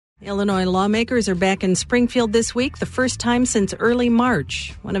Illinois lawmakers are back in Springfield this week, the first time since early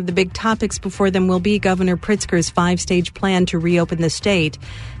March. One of the big topics before them will be Governor Pritzker's 5-stage plan to reopen the state.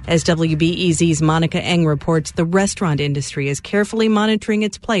 As WBEZ's Monica Eng reports, the restaurant industry is carefully monitoring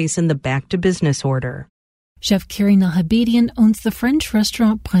its place in the back-to-business order. Chef Carrie Nahabedian owns the French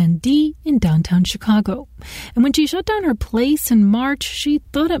restaurant Plan D in downtown Chicago. And when she shut down her place in March, she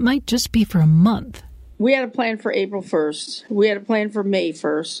thought it might just be for a month. We had a plan for April 1st. We had a plan for May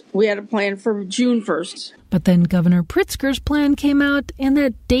 1st. We had a plan for June 1st. But then Governor Pritzker's plan came out, and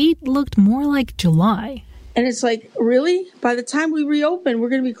that date looked more like July. And it's like, really? By the time we reopen, we're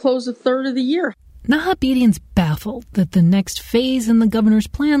going to be closed a third of the year. Nahabedian's baffled that the next phase in the governor's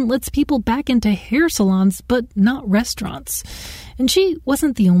plan lets people back into hair salons, but not restaurants. And she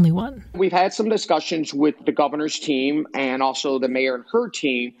wasn't the only one. We've had some discussions with the governor's team and also the mayor and her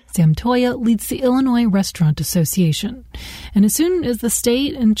team. Sam Toya leads the Illinois Restaurant Association. And as soon as the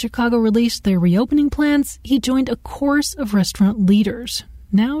state and Chicago released their reopening plans, he joined a chorus of restaurant leaders,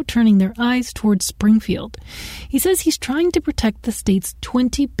 now turning their eyes towards Springfield. He says he's trying to protect the state's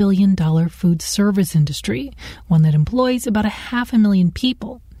 $20 billion food service industry, one that employs about 500,000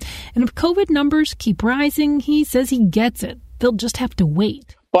 people. And if COVID numbers keep rising, he says he gets it. They'll just have to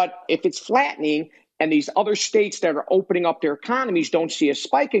wait. But if it's flattening and these other states that are opening up their economies don't see a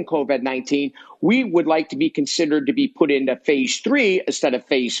spike in COVID-19, we would like to be considered to be put into phase 3 instead of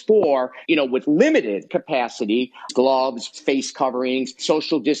phase 4, with limited capacity, gloves, face coverings,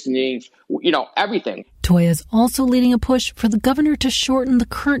 social distancing, everything. Toya is also leading a push for the governor to shorten the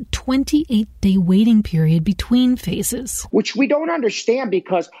current 28-day waiting period between phases. Which we don't understand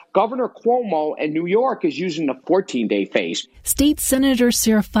because Governor Cuomo in New York is using the 14-day phase. State Senator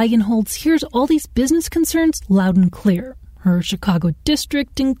Sarah Feigenholtz hears all these business concerns loud and clear. Her Chicago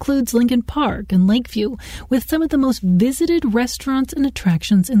district includes Lincoln Park and Lakeview, with some of the most visited restaurants and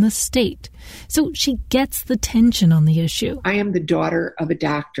attractions in the state. So she gets the tension on the issue. I am the daughter of a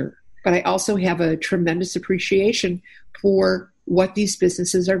doctor, but I also have a tremendous appreciation for what these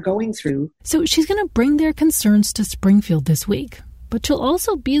businesses are going through. So she's going to bring their concerns to Springfield this week. But she'll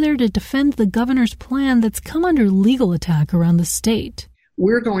also be there to defend the governor's plan that's come under legal attack around the state.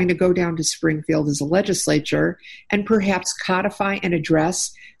 We're going to go down to Springfield as a legislature and perhaps codify and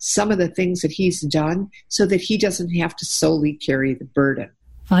address some of the things that he's done so that he doesn't have to solely carry the burden.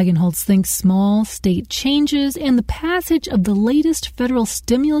 Feigenholtz thinks small state changes and the passage of the latest federal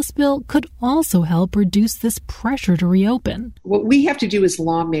stimulus bill could also help reduce this pressure to reopen. What we have to do as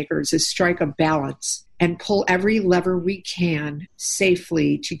lawmakers is strike a balance and pull every lever we can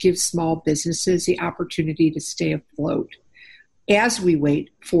safely to give small businesses the opportunity to stay afloat as we wait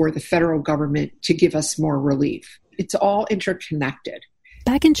for the federal government to give us more relief. It's all interconnected.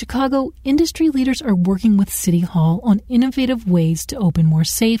 Back in Chicago, industry leaders are working with City Hall on innovative ways to open more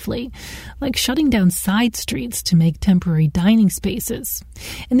safely, like shutting down side streets to make temporary dining spaces.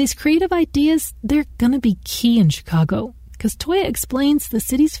 And these creative ideas, they're going to be key in Chicago, because Toya explains the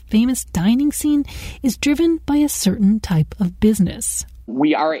city's famous dining scene is driven by a certain type of business.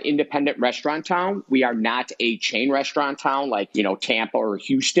 We are an independent restaurant town. We are not a chain restaurant town like, Tampa or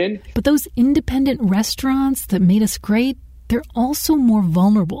Houston. But those independent restaurants that made us great, they're also more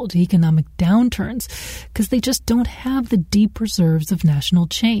vulnerable to economic downturns because they just don't have the deep reserves of national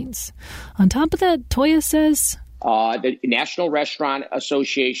chains. On top of that, Toya says, the National Restaurant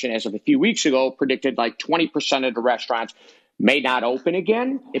Association, as of a few weeks ago, predicted like 20% of the restaurants may not open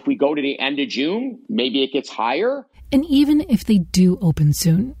again. If we go to the end of June, maybe it gets higher. And even if they do open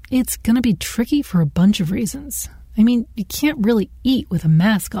soon, it's going to be tricky for a bunch of reasons. I mean, you can't really eat with a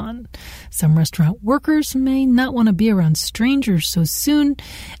mask on. Some restaurant workers may not want to be around strangers so soon.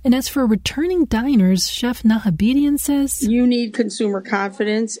 And as for returning diners, Chef Nahabedian says, you need consumer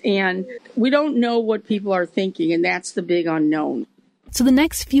confidence, and we don't know what people are thinking, and that's the big unknown. So the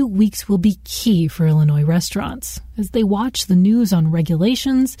next few weeks will be key for Illinois restaurants as they watch the news on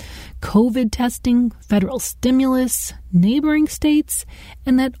regulations, COVID testing, federal stimulus, neighboring states,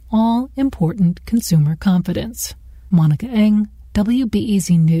 and that all-important consumer confidence. Monica Eng,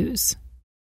 WBEZ News.